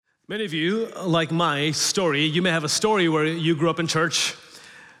Many of you, like my story, you may have a story where you grew up in church,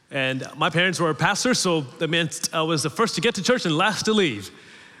 and my parents were pastors, so that meant I was the first to get to church and last to leave.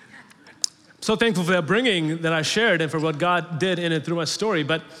 So thankful for that bringing that I shared and for what God did in and through my story.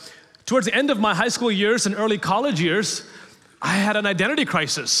 But towards the end of my high school years and early college years, I had an identity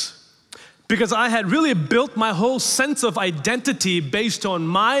crisis because I had really built my whole sense of identity based on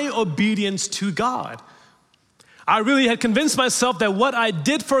my obedience to God. I really had convinced myself that what I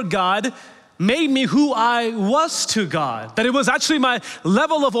did for God made me who I was to God, that it was actually my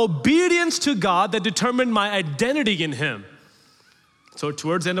level of obedience to God that determined my identity in Him. So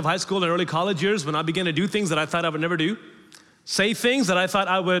towards the end of high school and early college years, when I began to do things that I thought I would never do, say things that I thought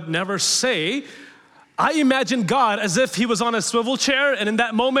I would never say, I imagined God as if He was on a swivel chair, and in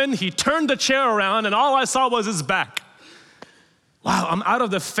that moment, He turned the chair around, and all I saw was His back. Wow, I'm out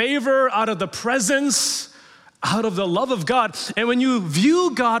of the favor, out of the presence, out of the love of God. And when you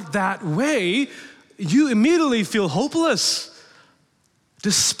view God that way, you immediately feel hopeless,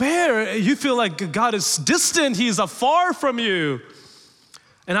 despair. You feel like God is distant, He's afar from you.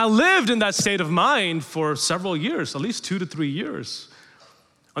 And I lived in that state of mind for several years, at least 2 to 3 years.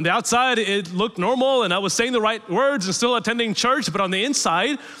 On the outside, it looked normal, and I was saying the right words and still attending church, but on the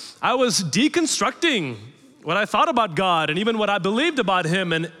inside, I was deconstructing what I thought about God and even what I believed about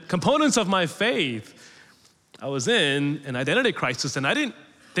Him and components of my faith. I was in an identity crisis, and I didn't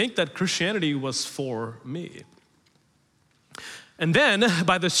think that Christianity was for me. And then,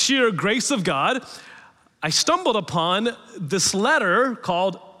 by the sheer grace of God, I stumbled upon this letter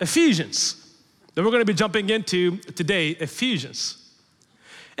called Ephesians that we're going to be jumping into today, Ephesians.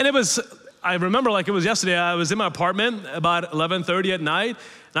 And I remember like it was yesterday, I was in my apartment about 11:30 at night,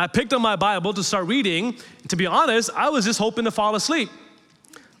 and I picked up my Bible to start reading. And to be honest, I was just hoping to fall asleep.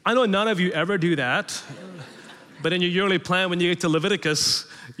 I know none of you ever do that. But in your yearly plan, when you get to Leviticus,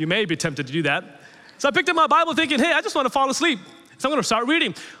 you may be tempted to do that. So I picked up my Bible thinking, hey, I just want to fall asleep. So I'm going to start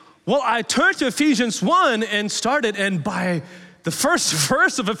reading. Well, I turned to Ephesians 1 and started, and by the first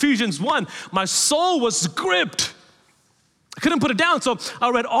verse of Ephesians 1, my soul was gripped. I couldn't put it down, so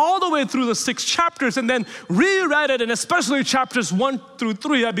I read all the way through the 6 chapters and then reread it, and especially chapters 1 through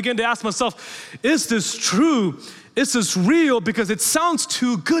 3, I began to ask myself, is this true? Is this real? Because it sounds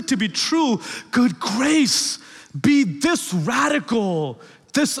too good to be true. Good grace. Be this radical,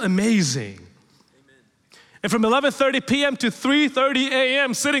 this amazing. Amen. And from 11:30 p.m. to 3:30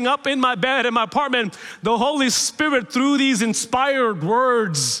 a.m., sitting up in my bed in my apartment, the Holy Spirit, through these inspired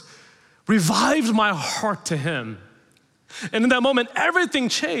words, revived my heart to Him. And in that moment, everything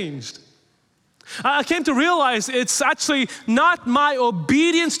changed. I came to realize it's actually not my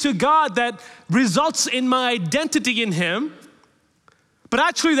obedience to God that results in my identity in Him, but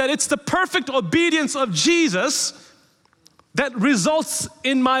actually that it's the perfect obedience of Jesus that results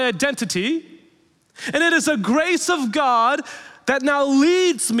in my identity. And it is a grace of God that now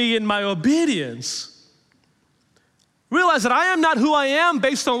leads me in my obedience. Realize that I am not who I am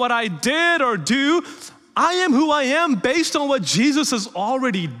based on what I did or do. I am who I am based on what Jesus has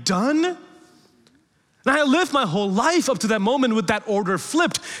already done. And I lived my whole life up to that moment with that order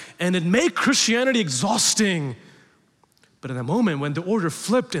flipped, and it made Christianity exhausting. But in that moment when the order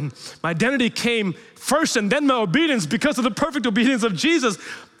flipped and my identity came first and then my obedience because of the perfect obedience of Jesus,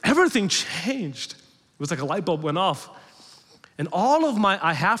 everything changed. It was like a light bulb went off. And all of my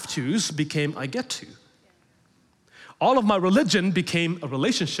I have to's became I get to. All of my religion became a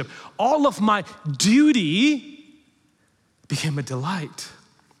relationship. All of my duty became a delight.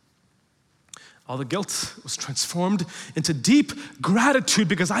 All the guilt was transformed into deep gratitude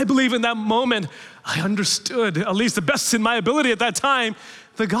because I believe in that moment I understood, at least the best in my ability at that time,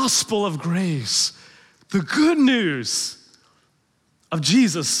 the gospel of grace, the good news of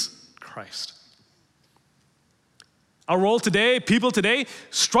Jesus Christ. Our world today, people today,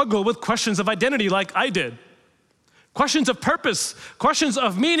 struggle with questions of identity like I did. Questions of purpose, questions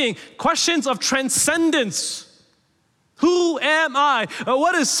of meaning, questions of transcendence. Who am I?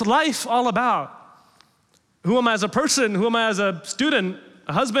 What is life all about? Who am I as a person? Who am I as a student,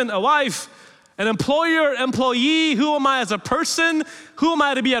 a husband, a wife, an employer, employee? Who am I as a person? Who am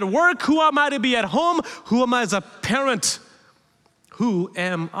I to be at work? Who am I to be at home? Who am I as a parent? Who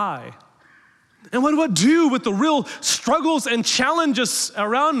am I? And what do I do with the real struggles and challenges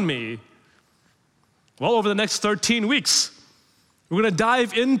around me? Well, over the next 13 weeks, we're going to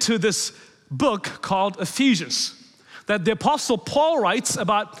dive into this book called Ephesians that the Apostle Paul writes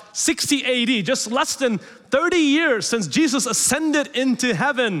about 60 AD, just less than 30 years since Jesus ascended into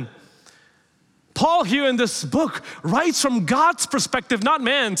heaven. Paul here in this book writes from God's perspective, not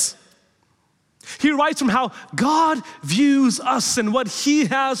man's. He writes from how God views us and what He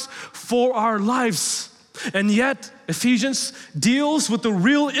has for our lives. And yet, Ephesians deals with the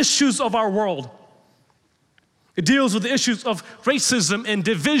real issues of our world. It deals with the issues of racism and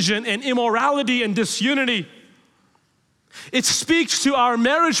division and immorality and disunity. It speaks to our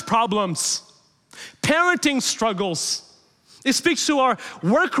marriage problems, parenting struggles. It speaks to our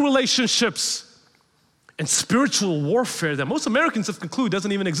work relationships and spiritual warfare that most Americans have concluded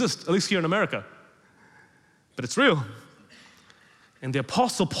doesn't even exist, at least here in America. But it's real. And the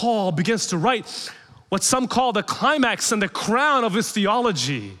Apostle Paul begins to write what some call the climax and the crown of his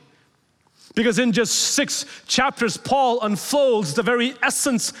theology. Because in just 6 chapters, Paul unfolds the very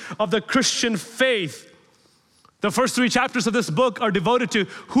essence of the Christian faith. The first 3 chapters of this book are devoted to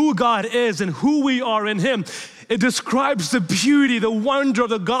who God is and who we are in Him. It describes the beauty, the wonder of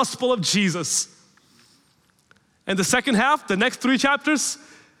the gospel of Jesus. And the second half, the next 3 chapters,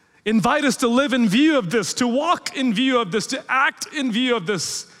 invite us to live in view of this, to walk in view of this, to act in view of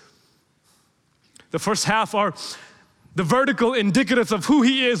this. The first half are the vertical indicatives of who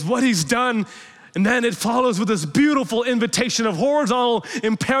He is, what He's done, and then it follows with this beautiful invitation of horizontal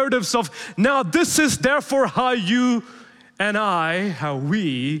imperatives of, now this is therefore how you and I, how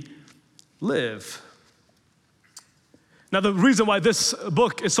we live. Now the reason why this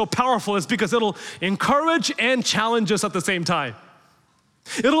book is so powerful is because it'll encourage and challenge us at the same time.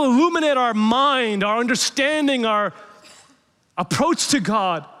 It'll illuminate our mind, our understanding, our approach to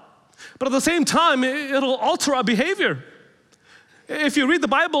God. But at the same time, it'll alter our behavior. If you read the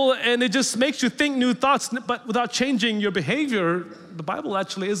Bible and it just makes you think new thoughts, but without changing your behavior, the Bible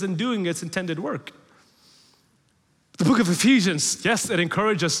actually isn't doing its intended work. The book of Ephesians, yes, it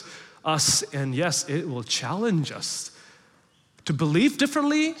encourages us, and yes, it will challenge us to believe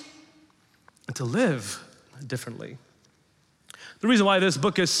differently and to live differently. The reason why this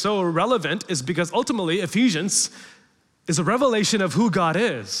book is so relevant is because ultimately Ephesians is a revelation of who God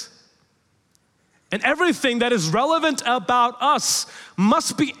is. And everything that is relevant about us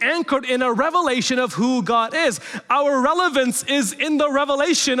must be anchored in a revelation of who God is. Our relevance is in the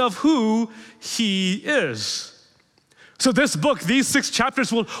revelation of who He is. So this book, these 6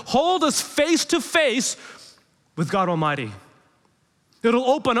 chapters will hold us face to face with God Almighty. It'll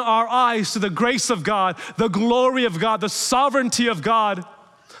open our eyes to the grace of God, the glory of God, the sovereignty of God,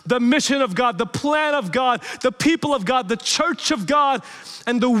 the mission of God, the plan of God, the people of God, the church of God,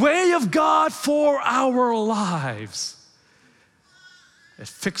 and the way of God for our lives. It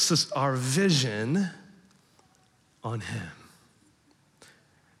fixes our vision on Him.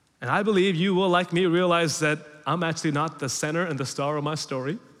 And I believe you will, like me, realize that I'm actually not the center and the star of my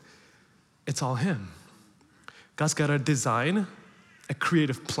story. It's all Him. God's got a design, a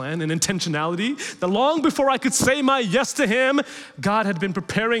creative plan, an intentionality that long before I could say my yes to Him, God had been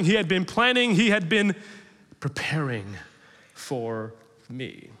preparing, He had been planning, He had been preparing for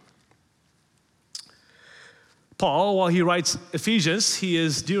me. Paul, while he writes Ephesians, it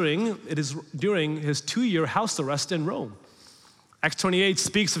is during his 2-year house arrest in Rome. Acts 28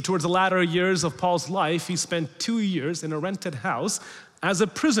 speaks of towards the latter years of Paul's life, he spent 2 years in a rented house as a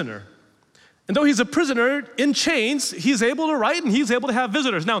prisoner. And though he's a prisoner in chains, he's able to write and he's able to have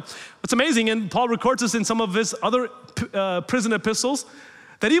visitors. Now, what's amazing, and Paul records this in some of his other prison epistles,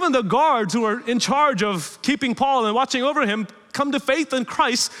 that even the guards who were in charge of keeping Paul and watching over him come to faith in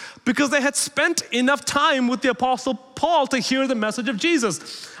Christ because they had spent enough time with the Apostle Paul to hear the message of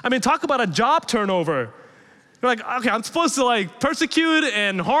Jesus. I mean, talk about a job turnover. You're like, okay, I'm supposed to persecute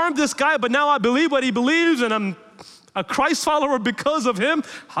and harm this guy, but now I believe what he believes and I'm a Christ follower because of him.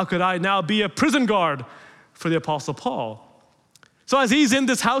 How could I now be a prison guard for the Apostle Paul? So as he's in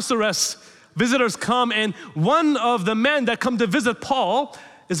this house arrest, visitors come, and one of the men that come to visit Paul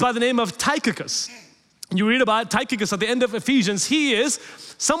is by the name of Tychicus. You read about Tychicus at the end of Ephesians. He is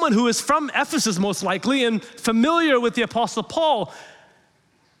someone who is from Ephesus most likely and familiar with the Apostle Paul.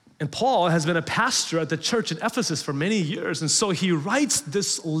 And Paul has been a pastor at the church in Ephesus for many years, and so he writes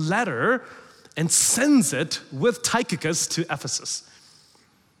this letter and sends it with Tychicus to Ephesus.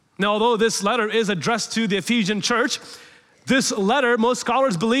 Now, although this letter is addressed to the Ephesian church, this letter, most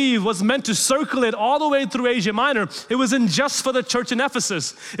scholars believe, was meant to circulate all the way through Asia Minor. It wasn't just for the church in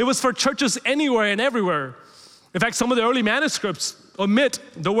Ephesus. It was for churches anywhere and everywhere. In fact, some of the early manuscripts omit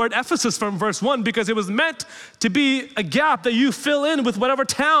the word Ephesus from verse 1 because it was meant to be a gap that you fill in with whatever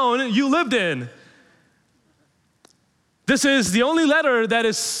town you lived in. This is the only letter that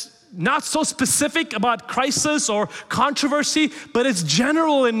is not so specific about crisis or controversy, but it's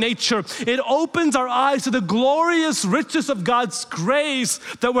general in nature. It opens our eyes to the glorious riches of God's grace,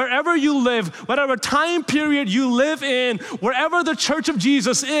 that wherever you live, whatever time period you live in, wherever the church of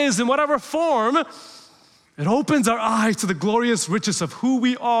Jesus is, in whatever form, it opens our eyes to the glorious riches of who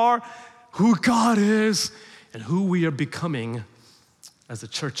we are, who God is, and who we are becoming as the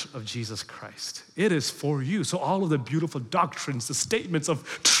church of Jesus Christ. It is for you. So all of the beautiful doctrines, the statements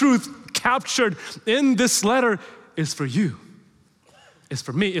of truth captured in this letter is for you. It's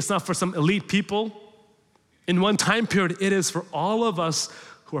for me. It's not for some elite people in one time period. It is for all of us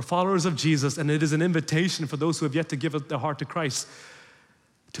who are followers of Jesus, and it is an invitation for those who have yet to give their heart to Christ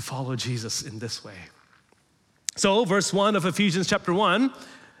to follow Jesus in this way. So verse 1 of Ephesians chapter 1,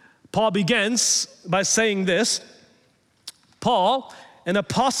 Paul begins by saying this: Paul, an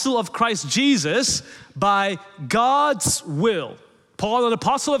apostle of Christ Jesus by God's will. Paul, an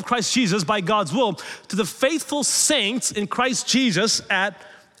apostle of Christ Jesus by God's will, to the faithful saints in Christ Jesus at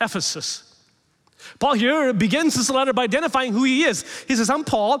Ephesus. Paul here begins this letter by identifying who he is. He says, I'm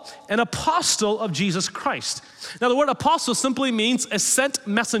Paul, an apostle of Jesus Christ. Now, the word apostle simply means a sent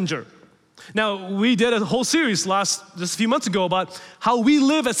messenger. Now, we did a whole series just a few months ago about how we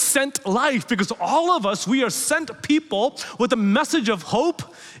live a sent life, because all of us, we are sent people with a message of hope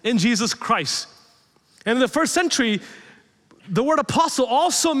in Jesus Christ. And in the first century, the word apostle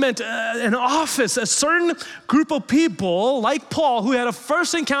also meant an office, a certain group of people like Paul who had a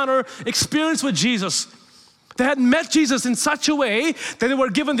first encounter experience with Jesus. They had met Jesus in such a way that they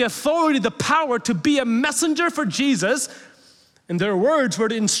were given the authority, the power to be a messenger for Jesus. And their words were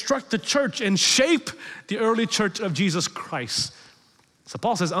to instruct the church and shape the early church of Jesus Christ. So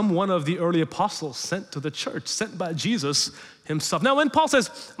Paul says, I'm one of the early apostles sent to the church, sent by Jesus himself. Now, when Paul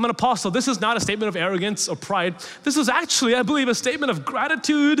says, I'm an apostle, this is not a statement of arrogance or pride. This is actually, I believe, a statement of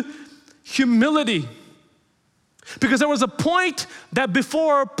gratitude, humility. Because there was a point that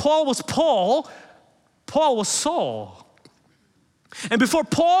before Paul was Paul, Paul was Saul. And before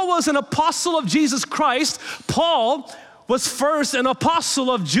Paul was an apostle of Jesus Christ, Paul was first an apostle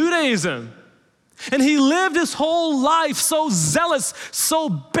of Judaism. And he lived his whole life so zealous, so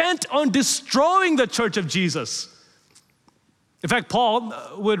bent on destroying the church of Jesus. In fact, Paul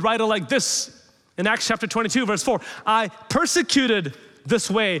would write it like this in Acts chapter 22, verse 4. I persecuted this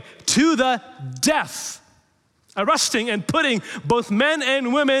way to the death, arresting and putting both men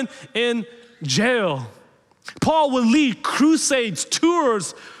and women in jail. Paul would lead crusades,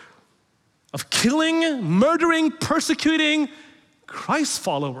 tours of killing, murdering, persecuting Christ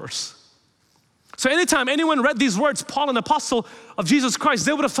followers. So anytime anyone read these words, Paul, an apostle of Jesus Christ,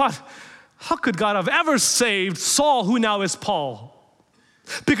 they would have thought, how could God have ever saved Saul, who now is Paul?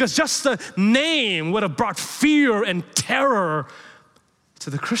 Because just the name would have brought fear and terror to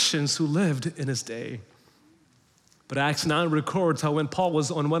the Christians who lived in his day. But Acts 9 records how when Paul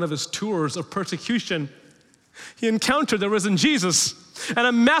was on one of his tours of persecution, he encountered the risen Jesus, and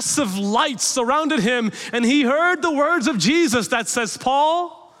a massive light surrounded him, and he heard the words of Jesus that says,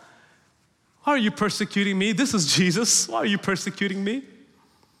 Paul, why are you persecuting me? This is Jesus. Why are you persecuting me?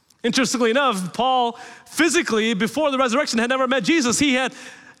 Interestingly enough, Paul physically, before the resurrection, had never met Jesus. He had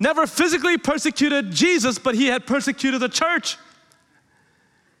never physically persecuted Jesus, but he had persecuted the church.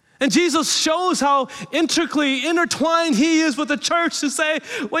 And Jesus shows how intricately intertwined he is with the church to say,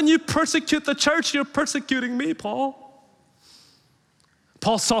 when you persecute the church, you're persecuting me, Paul.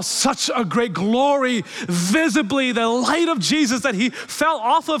 Paul saw such a great glory, visibly, the light of Jesus, that he fell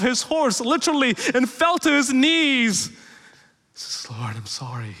off of his horse, literally, and fell to his knees. He says, Lord, I'm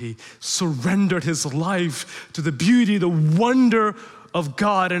sorry. He surrendered his life to the beauty, the wonder of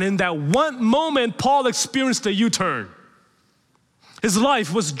God. And in that one moment, Paul experienced a U-turn. His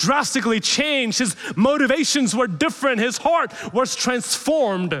life was drastically changed. His motivations were different. His heart was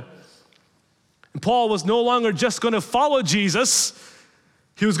transformed. And Paul was no longer just going to follow Jesus.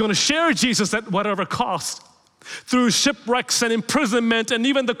 He was going to share Jesus at whatever cost. Through shipwrecks and imprisonment and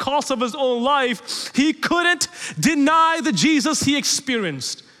even the cost of his own life, he couldn't deny the Jesus he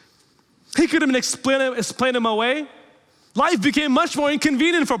experienced. He couldn't explain him away. Life became much more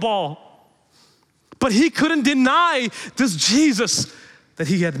inconvenient for Paul. But he couldn't deny this Jesus that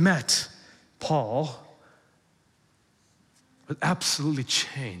he had met. Paul was absolutely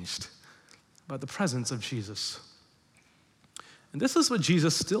changed by the presence of Jesus. And this is what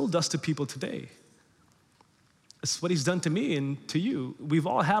Jesus still does to people today. It's what he's done to me and to you. We've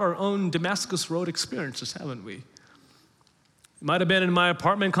all had our own Damascus Road experiences, haven't we? It might have been in my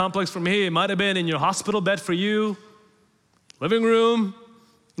apartment complex for me. It might have been in your hospital bed for you, living room,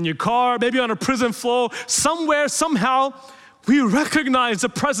 in your car, maybe on a prison floor. Somewhere, somehow, we recognized the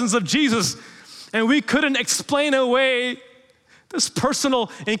presence of Jesus, and we couldn't explain away this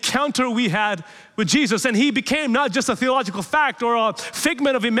personal encounter we had with Jesus. And he became not just a theological fact or a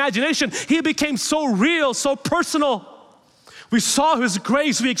figment of imagination. He became so real, so personal. We saw his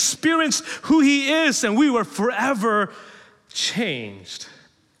grace, we experienced who he is, and we were forever changed.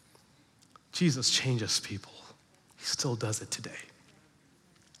 Jesus changes people. He still does it today.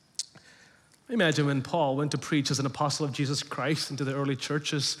 Imagine when Paul went to preach as an apostle of Jesus Christ into the early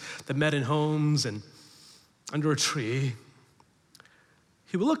churches that met in homes and under a tree.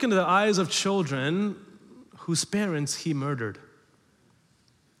 He would look into the eyes of children whose parents he murdered,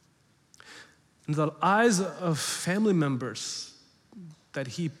 into the eyes of family members that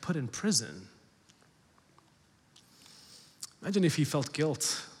he put in prison. Imagine if he felt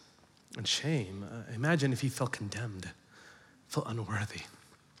guilt and shame. Imagine if he felt condemned, felt unworthy.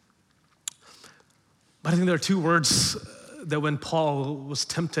 But I think there are two words that when Paul was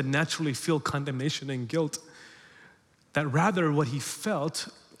tempted naturally feel condemnation and guilt, that rather what he felt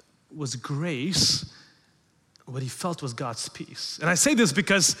was grace, what he felt was God's peace. And I say this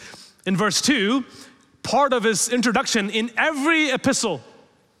because in verse 2, part of his introduction in every epistle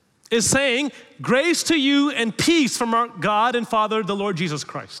is saying, grace to you and peace from our God and Father, the Lord Jesus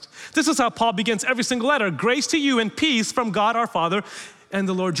Christ. This is how Paul begins every single letter. Grace to you and peace from God our Father and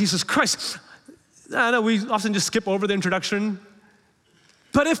the Lord Jesus Christ. I know we often just skip over the introduction.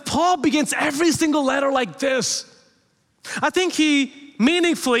 But if Paul begins every single letter like this, I think he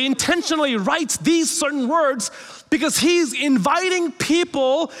meaningfully, intentionally writes these certain words because he's inviting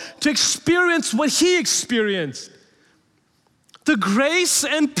people to experience what he experienced. The grace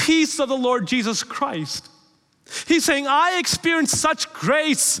and peace of the Lord Jesus Christ. He's saying, I experienced such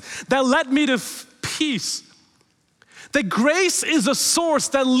grace that led me to peace. That grace is a source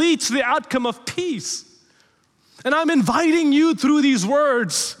that leads to the outcome of peace. And I'm inviting you through these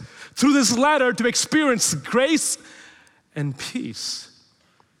words, through this letter, to experience grace and peace.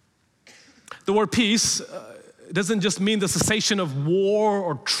 The word peace doesn't just mean the cessation of war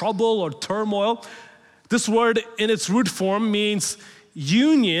or trouble or turmoil. This word in its root form means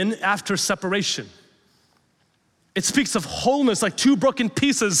union after separation. It speaks of wholeness, like two broken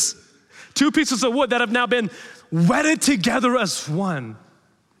pieces, two pieces of wood that have now been wedded together as one.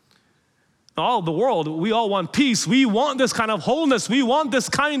 All the world, we all want peace. We want this kind of wholeness. We want this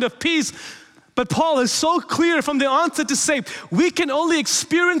kind of peace. But Paul is so clear from the onset to say, we can only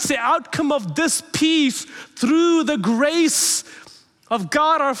experience the outcome of this peace through the grace of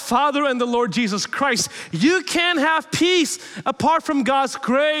God our Father and the Lord Jesus Christ. You can't have peace apart from God's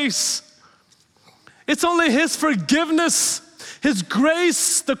grace. It's only his forgiveness, his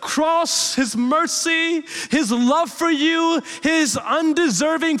grace, the cross, his mercy, his love for you, his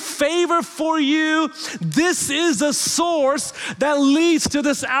undeserving favor for you. This is a source that leads to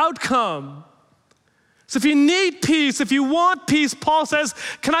this outcome. So if you need peace, if you want peace, Paul says,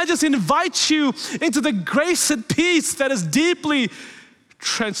 can I just invite you into the grace and peace that has deeply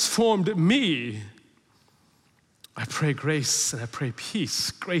transformed me? I pray grace and I pray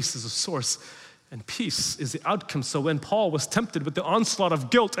peace. Grace is a source and peace is the outcome. So when Paul was tempted with the onslaught of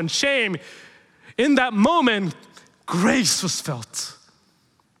guilt and shame, in that moment, grace was felt.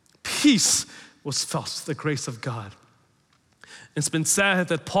 Peace was felt, the grace of God. It's been said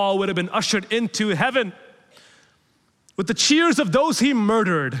that Paul would have been ushered into heaven with the cheers of those he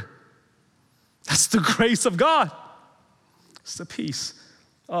murdered. That's the grace of God. It's the peace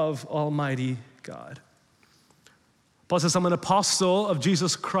of Almighty God. Paul says, I'm an apostle of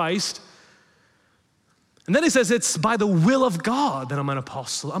Jesus Christ. And then he says, it's by the will of God that I'm an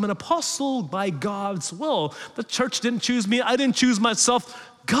apostle. I'm an apostle by God's will. The church didn't choose me. I didn't choose myself.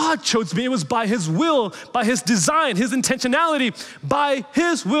 God chose me. It was by his will, by his design, his intentionality. By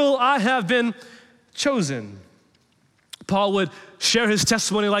his will, I have been chosen. Paul would share his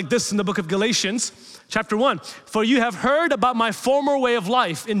testimony like this in the book of Galatians, chapter 1. For you have heard about my former way of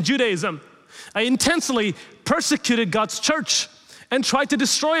life in Judaism. I intensely persecuted God's church and tried to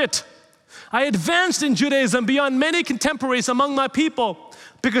destroy it. I advanced in Judaism beyond many contemporaries among my people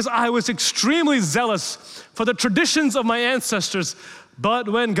because I was extremely zealous for the traditions of my ancestors. But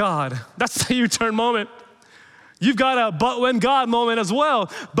when God, that's the U-turn moment. You've got a but when God moment as well.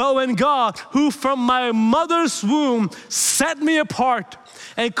 But when God, who from my mother's womb set me apart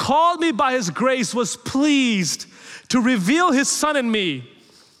and called me by his grace, was pleased to reveal his son in me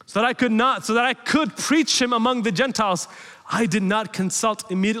so that I could preach him among the Gentiles, I did not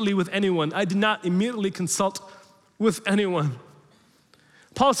consult immediately with anyone. I did not immediately consult with anyone.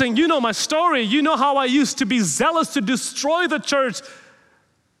 Paul's saying, you know my story. You know how I used to be zealous to destroy the church,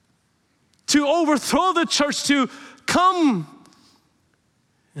 to overthrow the church, to come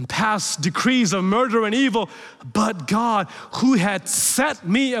and past decrees of murder and evil, but God, who had set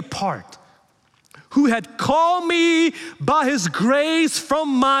me apart, who had called me by his grace from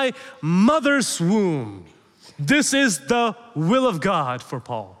my mother's womb. This is the will of God for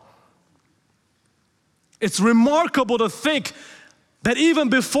Paul. It's remarkable to think that even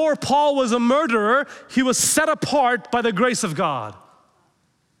before Paul was a murderer, he was set apart by the grace of God.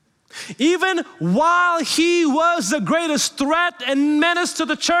 Even while he was the greatest threat and menace to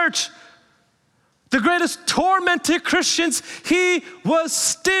the church, the greatest torment to Christians, he was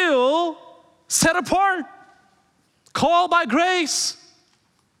still set apart, called by grace.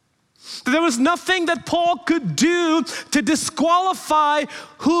 There was nothing that Paul could do to disqualify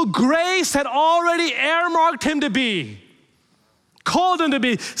who grace had already earmarked him to be, called him to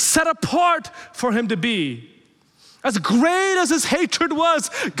be, set apart for him to be. As great as his hatred was,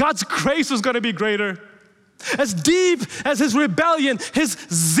 God's grace was going to be greater. As deep as his rebellion, his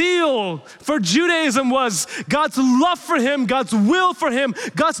zeal for Judaism was, God's love for him, God's will for him,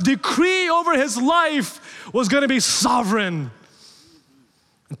 God's decree over his life was going to be sovereign.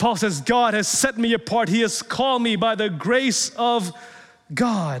 And Paul says, God has set me apart. He has called me by the grace of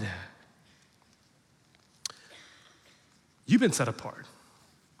God. You've been set apart.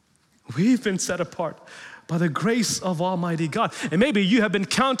 We've been set apart by the grace of Almighty God. And maybe you have been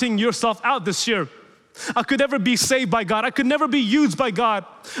counting yourself out this year. I could never be saved by God. I could never be used by God.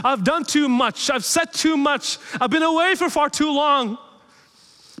 I've done too much. I've said too much. I've been away for far too long.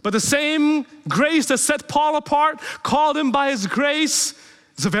 But the same grace that set Paul apart, called him by his grace,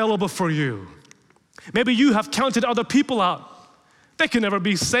 is available for you. Maybe you have counted other people out. They can never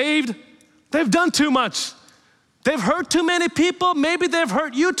be saved. They've done too much. They've hurt too many people. Maybe they've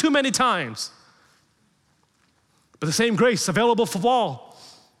hurt you too many times. But the same grace available for all,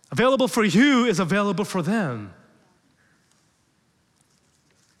 available for you, is available for them.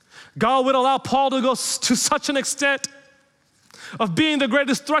 God would allow Paul to go to such an extent of being the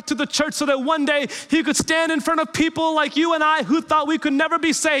greatest threat to the church so that one day he could stand in front of people like you and I who thought we could never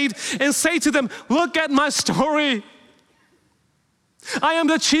be saved and say to them, look at my story. I am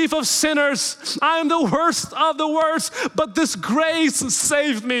the chief of sinners. I am the worst of the worst, but this grace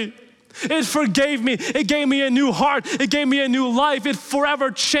saved me. It forgave me. It gave me a new heart. It gave me a new life. It forever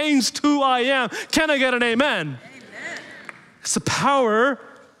changed who I am. Can I get an amen? Amen. It's the power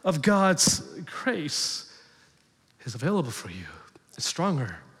of God's grace is available for you. It's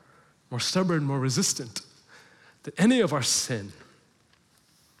stronger, more stubborn, more resistant than any of our sin.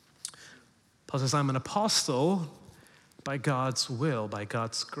 Paul says, I'm an apostle by God's will, by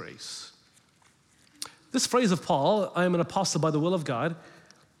God's grace. This phrase of Paul, I am an apostle by the will of God,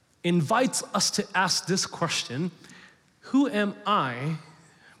 invites us to ask this question: who am I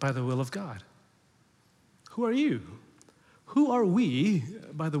by the will of God? Who are you? Who are we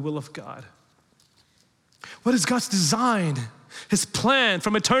by the will of God? What is God's design, his plan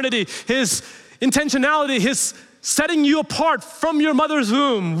from eternity, his intentionality, his setting you apart from your mother's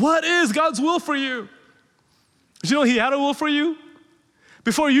womb? What is God's will for you? Did you know he had a will for you?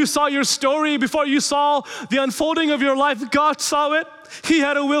 Before you saw your story, before you saw the unfolding of your life, God saw it. He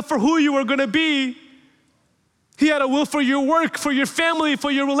had a will for who you were going to be. He had a will for your work, for your family, for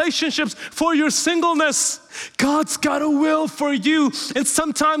your relationships, for your singleness. God's got a will for you. And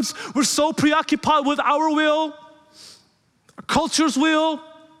sometimes we're so preoccupied with our will, our culture's will,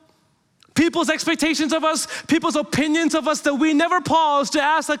 people's expectations of us, people's opinions of us, that we never pause to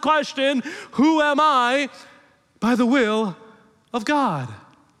ask the question, who am I by the will of God?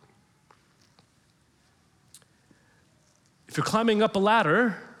 If you're climbing up a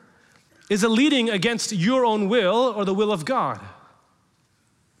ladder, is it leading against your own will or the will of God?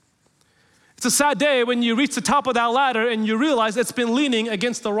 It's a sad day when you reach the top of that ladder and you realize it's been leaning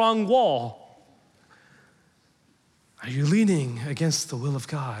against the wrong wall. Are you leaning against the will of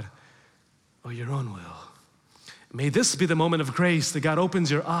God or your own will? May this be the moment of grace that God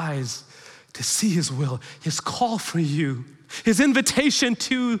opens your eyes to see his will, his call for you, his invitation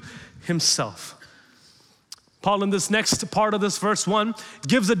to himself. Paul, in this next part of this verse 1,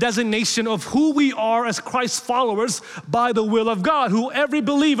 gives a designation of who we are as Christ's followers by the will of God, who every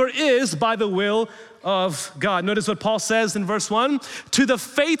believer is by the will of God. Notice what Paul says in verse 1, to the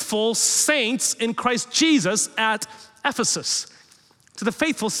faithful saints in Christ Jesus at Ephesus. To the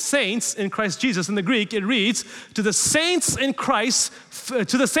faithful saints in Christ Jesus. In the Greek, it reads, to the saints in Christ, to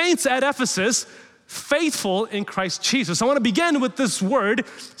the saints at Ephesus, faithful in Christ Jesus. I want to begin with this word,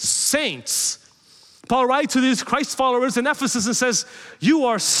 saints. Paul writes to these Christ followers in Ephesus and says, you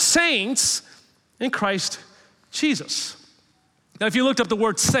are saints in Christ Jesus. Now, if you looked up the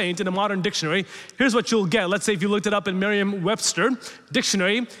word saint in a modern dictionary, here's what you'll get. Let's say if you looked it up in Merriam-Webster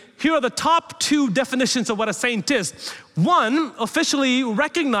dictionary, here are the top 2 definitions of what a saint is. One, officially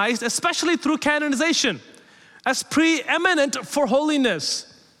recognized, especially through canonization, as preeminent for holiness.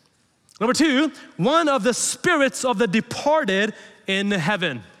 Number 2, one of the spirits of the departed in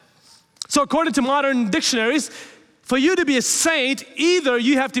heaven. So according to modern dictionaries, for you to be a saint, either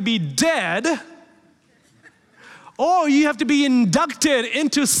you have to be dead or you have to be inducted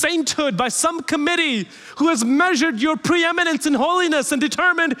into sainthood by some committee who has measured your preeminence in holiness and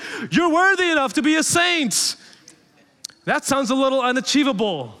determined you're worthy enough to be a saint. That sounds a little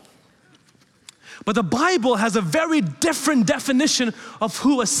unachievable. But the Bible has a very different definition of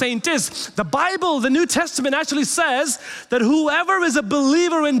who a saint is. The Bible, the New Testament, actually says that whoever is a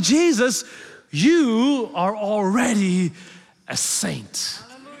believer in Jesus, you are already a saint.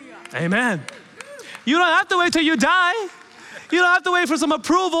 Hallelujah. Amen. You don't have to wait till you die. You don't have to wait for some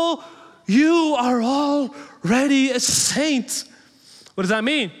approval. You are already a saint. What does that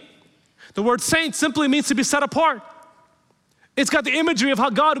mean? The word saint simply means to be set apart. It's got the imagery of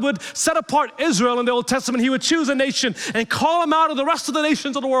how God would set apart Israel in the Old Testament. He would choose a nation and call them out of the rest of the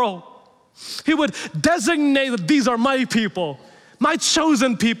nations of the world. He would designate that these are my people, my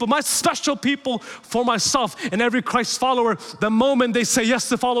chosen people, my special people for myself. And every Christ follower, the moment they say yes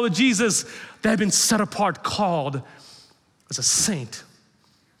to follow Jesus, they have been set apart, called as a saint.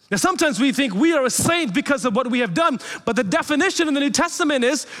 Now, sometimes we think we are a saint because of what we have done, but the definition in the New Testament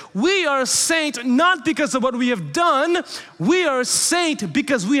is we are a saint not because of what we have done, we are a saint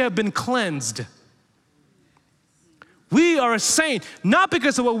because we have been cleansed. We are a saint not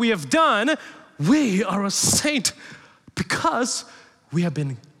because of what we have done, we are a saint because we have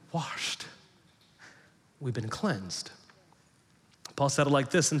been washed. We've been cleansed. Paul said it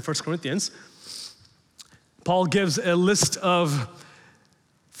like this in 1 Corinthians. Paul gives a list of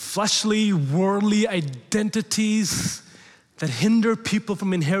fleshly, worldly identities that hinder people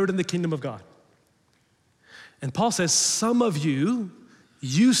from inheriting the kingdom of God. And Paul says, some of you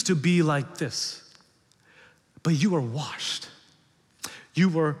used to be like this, but you were washed. You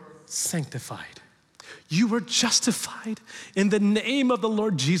were sanctified. You were justified in the name of the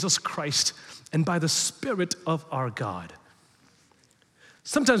Lord Jesus Christ and by the Spirit of our God.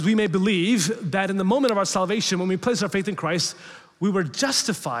 Sometimes we may believe that in the moment of our salvation, when we place our faith in Christ, we were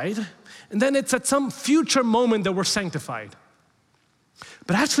justified, and then it's at some future moment that we're sanctified.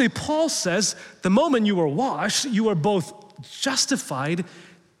 But actually, Paul says, the moment you were washed, you were both justified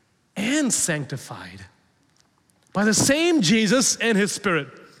and sanctified by the same Jesus and His Spirit.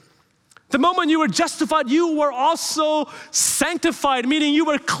 The moment you were justified, you were also sanctified, meaning you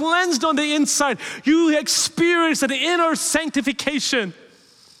were cleansed on the inside. You experienced an inner sanctification.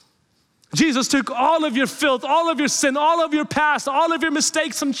 Jesus took all of your filth, all of your sin, all of your past, all of your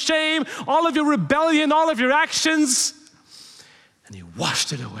mistakes and shame, all of your rebellion, all of your actions, and He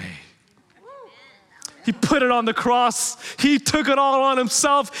washed it away. He put it on the cross. He took it all on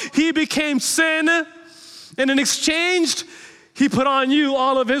Himself. He became sin, and in exchange, He put on you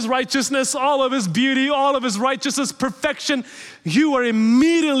all of His righteousness, all of His beauty, all of His righteousness, perfection. You are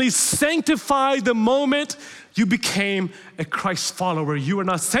immediately sanctified the moment you became a Christ follower. You are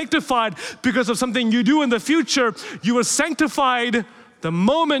not sanctified because of something you do in the future. You were sanctified the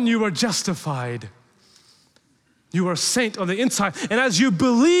moment you were justified. You are a saint on the inside. And as you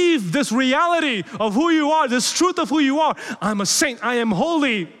believe this reality of who you are, this truth of who you are, I'm a saint, I am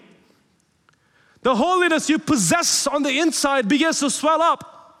holy, the holiness you possess on the inside begins to swell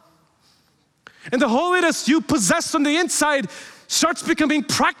up. And the holiness you possess on the inside starts becoming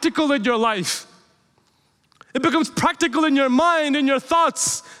practical in your life. It becomes practical in your mind, in your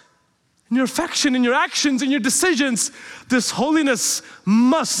thoughts, in your affection, in your actions, in your decisions. This holiness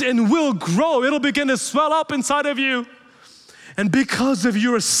must and will grow. It'll begin to swell up inside of you. And because of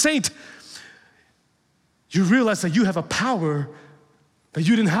you're a saint, you realize that you have a power that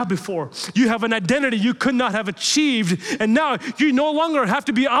you didn't have before. You have an identity you could not have achieved. And now you no longer have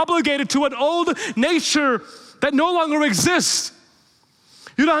to be obligated to an old nature that no longer exists.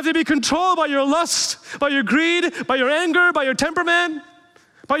 You don't have to be controlled by your lust, by your greed, by your anger, by your temperament,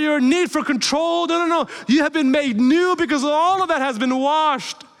 by your need for control. No. You have been made new because all of that has been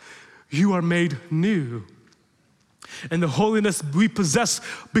washed. You are made new. And the holiness we possess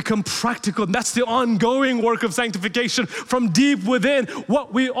become practical. And that's the ongoing work of sanctification from deep within.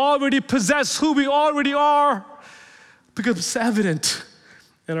 What we already possess, who we already are, becomes evident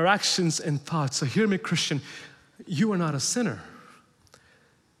in our actions and thoughts. So hear me, Christian, you are not a sinner.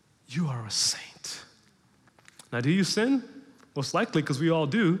 You are a saint. Now, do you sin? Most likely, because we all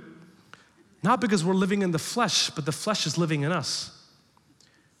do. Not because we're living in the flesh, but the flesh is living in us.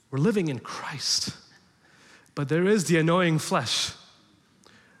 We're living in Christ. But there is the annoying flesh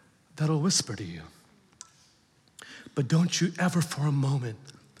that'll whisper to you. But don't you ever for a moment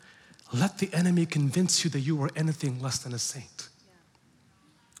let the enemy convince you that you are anything less than a saint.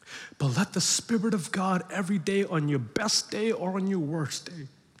 But let the Spirit of God every day, on your best day or on your worst day,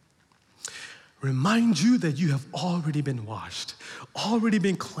 remind you that you have already been washed, already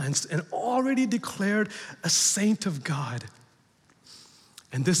been cleansed, and already declared a saint of God.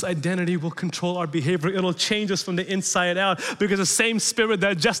 And this identity will control our behavior. It'll change us from the inside out, because the same Spirit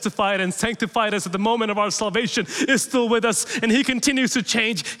that justified and sanctified us at the moment of our salvation is still with us, and He continues to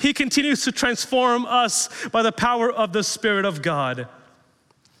change. He continues to transform us by the power of the Spirit of God.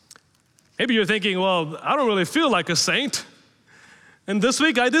 Maybe you're thinking, well, I don't really feel like a saint. And this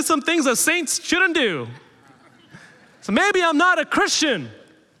week I did some things that saints shouldn't do. So maybe I'm not a Christian.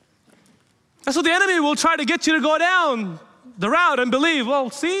 That's what the enemy will try to get you to go down the route and believe,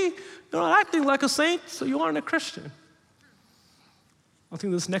 well, see, you're not acting like a saint, so you aren't a Christian. I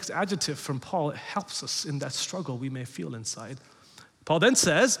think this next adjective from Paul helps us in that struggle we may feel inside. Paul then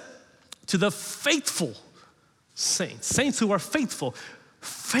says, to the faithful saints who are faithful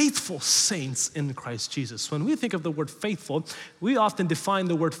saints in Christ Jesus. When we think of the word faithful, we often define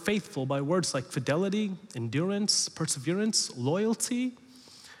the word faithful by words like fidelity, endurance, perseverance, loyalty.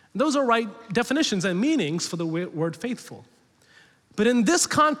 Those are right definitions and meanings for the word faithful. But in this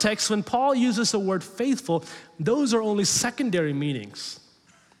context, when Paul uses the word faithful, those are only secondary meanings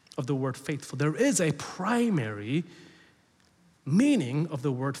of the word faithful. There is a primary meaning of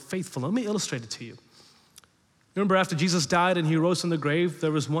the word faithful. Let me illustrate it to you. Remember, after Jesus died and He rose from the grave,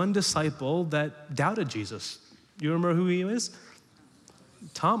 there was one disciple that doubted Jesus. You remember who he is?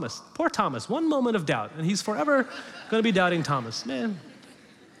 Thomas. Poor Thomas. One moment of doubt, and he's forever going to be doubting Thomas. Man.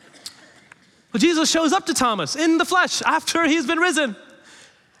 Well, Jesus shows up to Thomas in the flesh after He's been risen.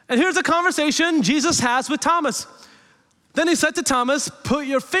 And here's a conversation Jesus has with Thomas. Then He said to Thomas, put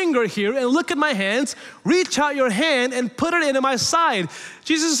your finger here and look at my hands. Reach out your hand and put it into my side.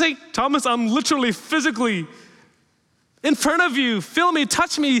 Jesus is saying, Thomas, I'm literally physically in front of you. Feel me,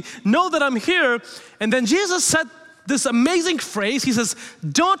 touch me, know that I'm here. And then Jesus said this amazing phrase. He says,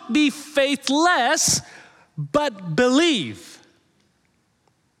 don't be faithless, but believe.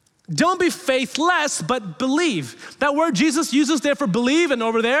 Don't be faithless, but believe. That word Jesus uses there for believe and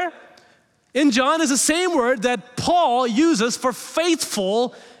over there in John is the same word that Paul uses for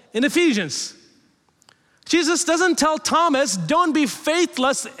faithful in Ephesians. Jesus doesn't tell Thomas, don't be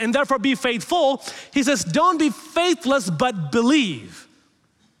faithless and therefore be faithful. He says, don't be faithless, but believe.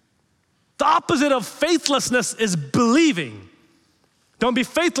 The opposite of faithlessness is believing. Don't be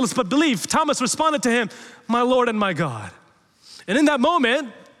faithless, but believe. Thomas responded to Him, my Lord and my God. And in that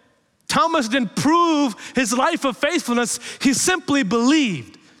moment, Thomas didn't prove his life of faithfulness. He simply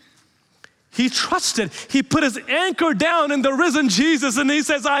believed. He trusted. He put his anchor down in the risen Jesus, and he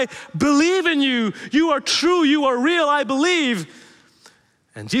says, I believe in you. You are true. You are real. I believe.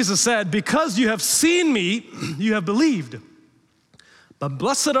 And Jesus said, because you have seen me, you have believed. But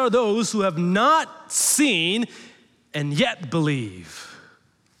blessed are those who have not seen and yet believe.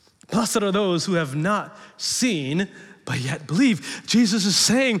 Blessed are those who have not seen but yet believe. Jesus is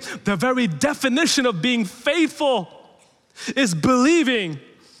saying the very definition of being faithful is believing.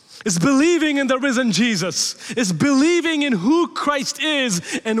 Is believing in the risen Jesus. Is believing in who Christ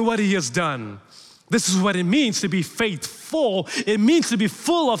is and what He has done. This is what it means to be faithful. It means to be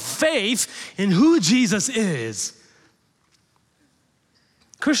full of faith in who Jesus is.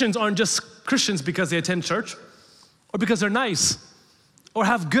 Christians aren't just Christians because they attend church or because they're nice or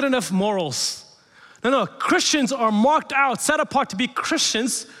have good enough morals. No, Christians are marked out, set apart to be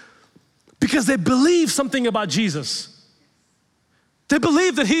Christians because they believe something about Jesus. They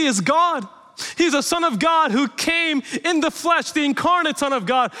believe that He is God. He's the Son of God who came in the flesh, the incarnate Son of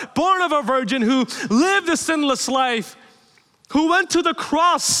God, born of a virgin, who lived a sinless life, who went to the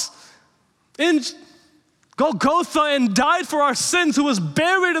cross in Golgotha and died for our sins, who was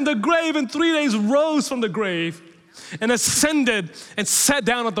buried in the grave and 3 days rose from the grave and ascended and sat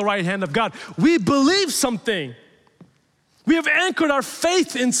down at the right hand of God. We believe something. We have anchored our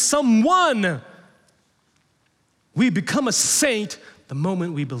faith in someone. We become a saint the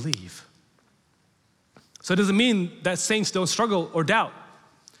moment we believe. So it doesn't mean that saints don't struggle or doubt.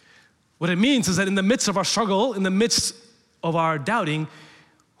 What it means is that in the midst of our struggle, in the midst of our doubting,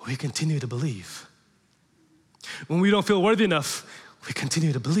 we continue to believe. When we don't feel worthy enough, we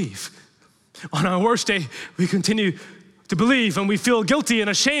continue to believe. On our worst day, we continue to believe, and we feel guilty and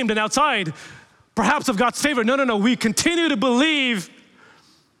ashamed and outside, perhaps of God's favor. No, we continue to believe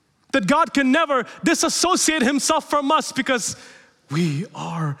That God can never disassociate himself from us because we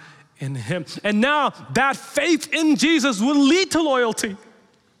are in him. And now that faith in Jesus will lead to loyalty.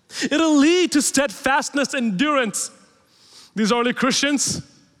 It'll lead to steadfastness, endurance. These early Christians,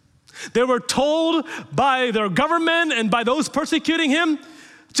 they were told by their government and by those persecuting him,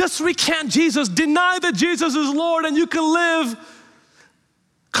 just recant Jesus, deny that Jesus is Lord and you can live.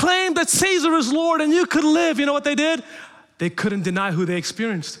 Claim that Caesar is Lord and you could live. You know what they did? They couldn't deny who they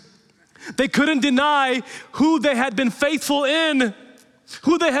experienced. They couldn't deny who they had been faithful in,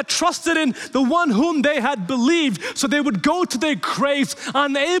 who they had trusted in, the one whom they had believed. So they would go to their graves,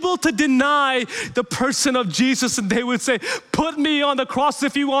 unable to deny the person of Jesus, and they would say, put me on the cross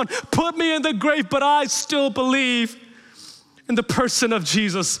if you want, put me in the grave, but I still believe in the person of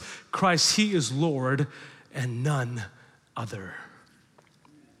Jesus Christ. He is Lord and none other.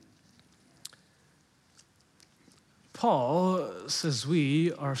 Paul says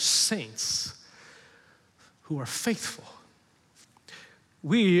we are saints who are faithful.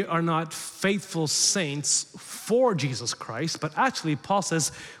 We are not faithful saints for Jesus Christ, but actually Paul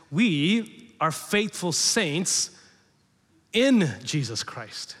says we are faithful saints in Jesus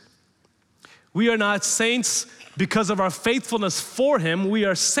Christ. We are not saints because of our faithfulness for him. We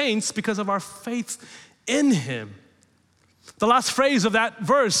are saints because of our faith in him. The last phrase of that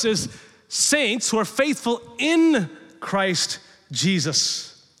verse is saints who are faithful in Christ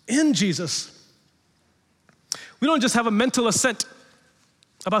Jesus. In Jesus. We don't just have a mental assent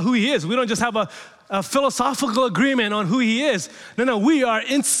about who he is. We don't just have a philosophical agreement on who he is. No, we are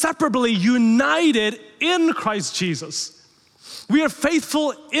inseparably united in Christ Jesus. We are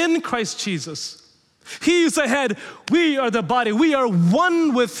faithful in Christ Jesus. He is the head, we are the body. We are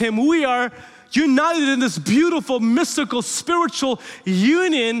one with him. We are united in this beautiful, mystical, spiritual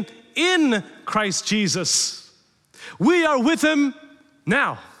union in Christ Jesus. We are with him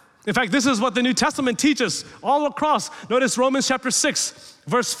now. In fact, this is what the New Testament teaches all across. Notice Romans chapter 6,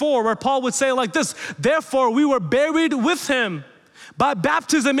 verse 4, where Paul would say like this, therefore we were buried with him by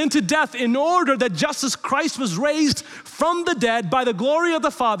baptism into death, in order that just as Christ was raised from the dead by the glory of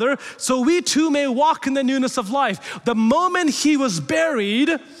the Father, so we too may walk in the newness of life. The moment he was buried,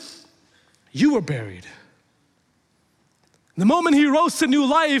 you were buried. The moment he rose to new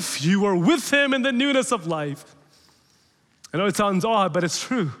life, you were with him in the newness of life. I know it sounds odd, but it's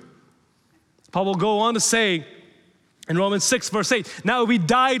true. Paul will go on to say in Romans 6, verse 8, now we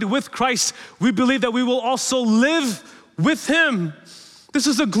died with Christ. We believe that we will also live with him. This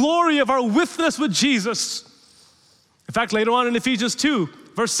is the glory of our witness with Jesus. In fact, later on in Ephesians 2,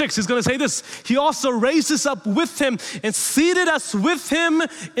 verse 6, he's going to say this. He also raised us up with him and seated us with him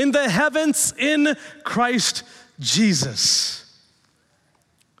in the heavens in Christ Jesus.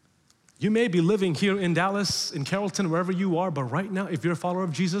 You may be living here in Dallas, in Carrollton, wherever you are, but right now, if you're a follower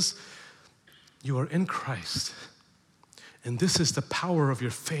of Jesus, you are in Christ. And this is the power of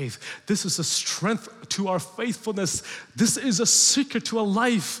your faith. This is the strength to our faithfulness. This is a secret to a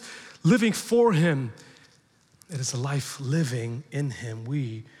life living for him. It is a life living in him.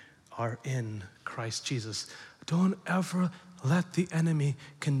 We are in Christ Jesus. Don't ever let the enemy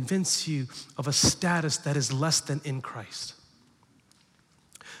convince you of a status that is less than in Christ.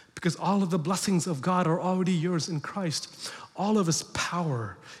 Because all of the blessings of God are already yours in Christ. All of his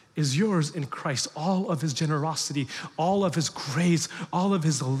power is yours in Christ. All of his generosity, all of his grace, all of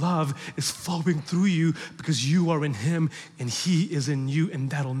his love is flowing through you because you are in him and he is in you, and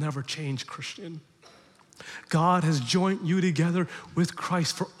that'll never change, Christian. God has joined you together with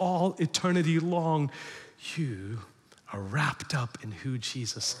Christ for all eternity long. You are wrapped up in who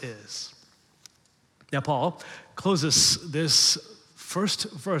Jesus is. Now, Paul closes this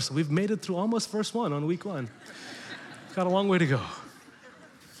first verse. We've made it through almost verse 1 on week 1. Got a long way to go.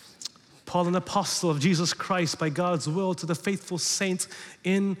 Paul, an apostle of Jesus Christ by God's will, to the faithful saints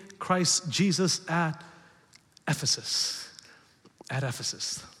in Christ Jesus at Ephesus. At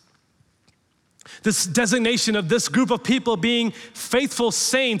Ephesus. This designation of this group of people being faithful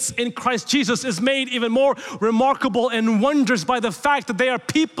saints in Christ Jesus is made even more remarkable and wondrous by the fact that they are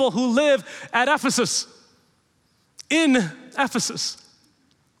people who live at Ephesus. In Ephesus.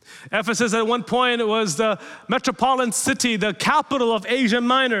 Ephesus at one point was the metropolitan city, the capital of Asia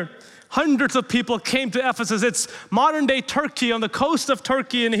Minor. Hundreds of people came to Ephesus. It's modern day Turkey, on the coast of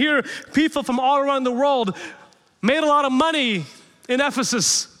Turkey. And here, people from all around the world made a lot of money in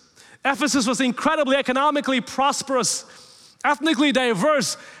Ephesus. Ephesus was incredibly economically prosperous, ethnically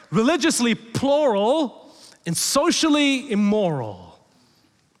diverse, religiously plural, and socially immoral.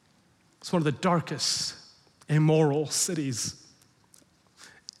 It's one of the darkest immoral cities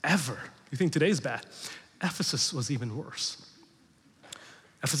ever. You think today's bad? Ephesus was even worse.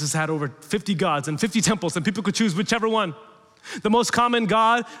 Ephesus had over 50 gods and 50 temples, and people could choose whichever one. The most common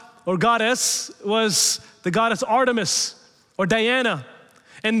god or goddess was the goddess Artemis or Diana.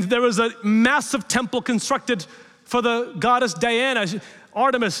 And there was a massive temple constructed for the goddess Diana.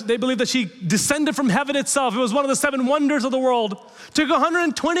 Artemis, they believed that she descended from heaven itself. It was one of the 7 wonders of the world. Took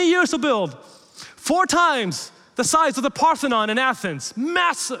 120 years to build. 4 times the size of the Parthenon in Athens.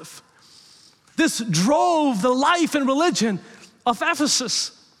 Massive. This drove the life and religion of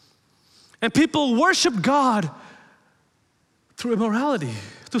Ephesus. And people worshiped God through immorality,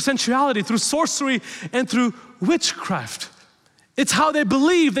 through sensuality, through sorcery, and through witchcraft. It's how they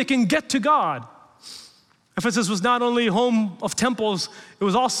believe they can get to God. Ephesus was not only home of temples, it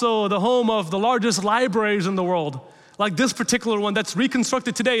was also the home of the largest libraries in the world, like this particular one that's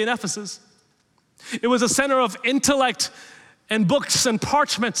reconstructed today in Ephesus. It was a center of intellect and books and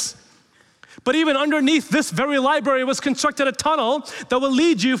parchments. But even underneath this very library was constructed a tunnel that will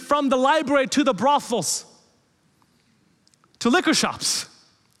lead you from the library to the brothels, to liquor shops.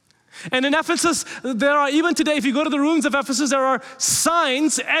 And in Ephesus, there are, even today, if you go to the ruins of Ephesus, there are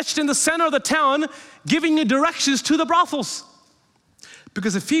signs etched in the center of the town giving you directions to the brothels.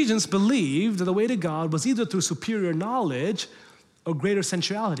 Because Ephesians believed that the way to God was either through superior knowledge or greater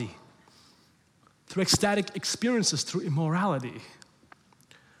sensuality, through ecstatic experiences, through immorality.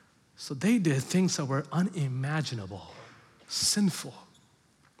 So they did things that were unimaginable, sinful.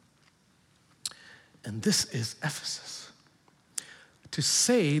 And this is Ephesus. To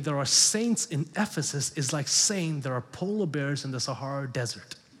say there are saints in Ephesus is like saying there are polar bears in the Sahara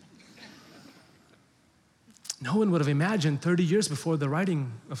Desert. No one would have imagined 30 years before the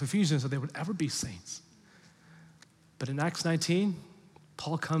writing of Ephesians that there would ever be saints. But in Acts 19,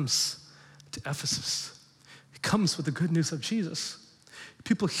 Paul comes to Ephesus. He comes with the good news of Jesus.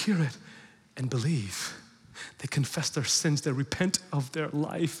 People hear it and believe. They confess their sins. They repent of their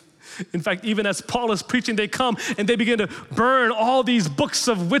life. In fact, even as Paul is preaching, they come and they begin to burn all these books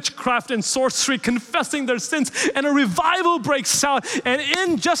of witchcraft and sorcery, confessing their sins, and a revival breaks out. And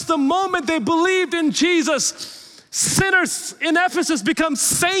in just the moment they believed in Jesus, sinners in Ephesus become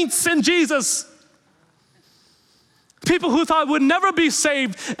saints in Jesus. People who thought would never be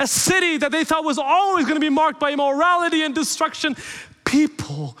saved, a city that they thought was always going to be marked by immorality and destruction,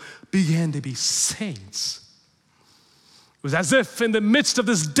 people began to be saints. It was as if in the midst of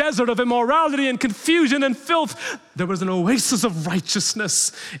this desert of immorality and confusion and filth, there was an oasis of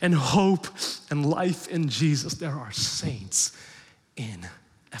righteousness and hope and life in Jesus. There are saints in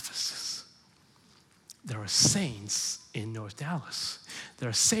Ephesus. There are saints in North Dallas. There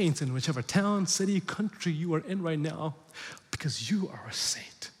are saints in whichever town, city, country you are in right now, because you are a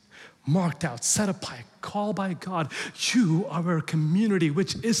saint. Marked out, set apart, called by God. You are a community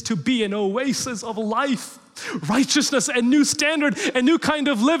which is to be an oasis of life, righteousness, and new standard, and new kind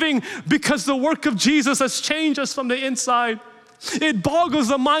of living, because the work of Jesus has changed us from the inside. It boggles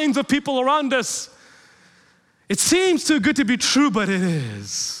the minds of people around us. It seems too good to be true, but it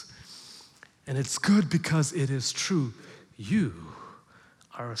is. And it's good because it is true. You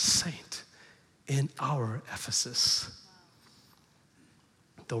are a saint in our Ephesus.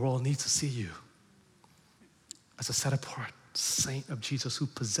 The world needs to see you as a set-apart saint of Jesus who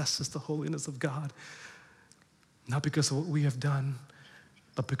possesses the holiness of God, not because of what we have done,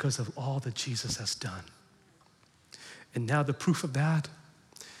 but because of all that Jesus has done. And now the proof of that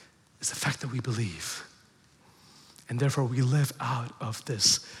is the fact that we believe. And therefore we live out of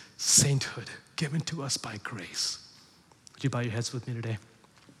this sainthood given to us by grace. Would you bow your heads with me today?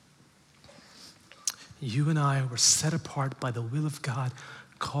 You and I were set apart by the will of God,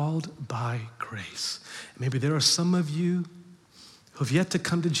 called by grace. Maybe there are some of you who have yet to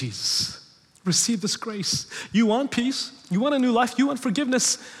come to Jesus. Receive this grace. You want peace, you want a new life, you want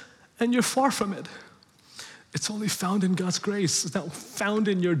forgiveness, and you're far from it. It's only found in God's grace. It's not found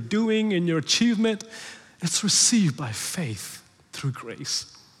in your doing, in your achievement. It's received by faith through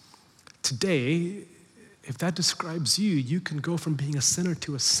grace. Today, if that describes you, you can go from being a sinner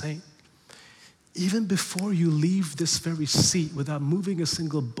to a saint. Even before you leave this very seat, without moving a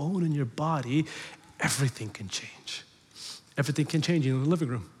single bone in your body, everything can change. Everything can change in the living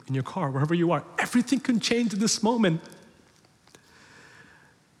room, in your car, wherever you are. Everything can change in this moment.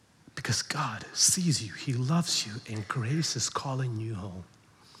 Because God sees you, He loves you, and grace is calling you home.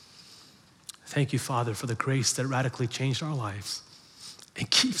 Thank you, Father, for the grace that radically changed our lives and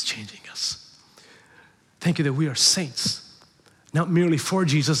keeps changing us. Thank you that we are saints, not merely for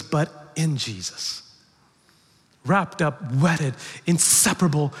Jesus, but in Jesus. Wrapped up, wedded,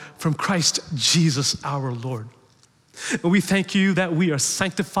 inseparable from Christ Jesus our Lord. And we thank you that we are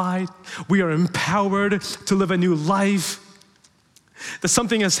sanctified, we are empowered to live a new life. that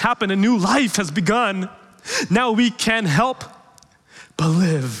something has happened, a new life has begun. Now we can't help but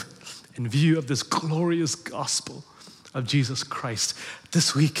live in view of this glorious gospel of Jesus Christ.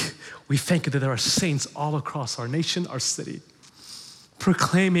 This week, we thank you that there are saints all across our nation, our city,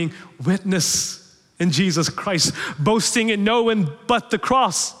 proclaiming witness in Jesus Christ, boasting in no one but the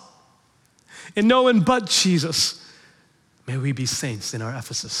cross, in no one but Jesus. May we be saints in our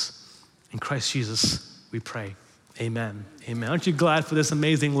Ephesus. In Christ Jesus, we pray. Amen. Amen. Aren't you glad for this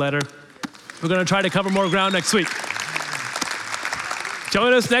amazing letter? We're going to try to cover more ground next week.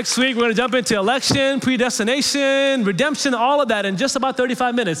 Join us next week. We're going to jump into election, predestination, redemption, all of that in just about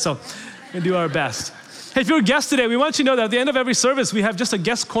 35 minutes. So we're going to do our best. Hey, if you're a guest today, we want you to know that at the end of every service, we have just a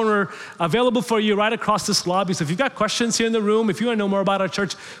guest corner available for you right across this lobby. So if you've got questions here in the room, if you want to know more about our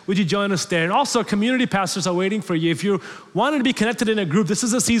church, would you join us there? And also, community pastors are waiting for you. If you're wanting to be connected in a group, this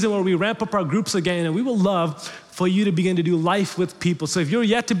is a season where we ramp up our groups again, and we will love for you to begin to do life with people. So if you're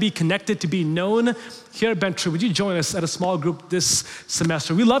yet to be connected, to be known here at Bentry, would you join us at a small group this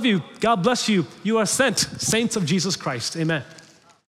semester? We love you. God bless you. You are sent, saints of Jesus Christ. Amen.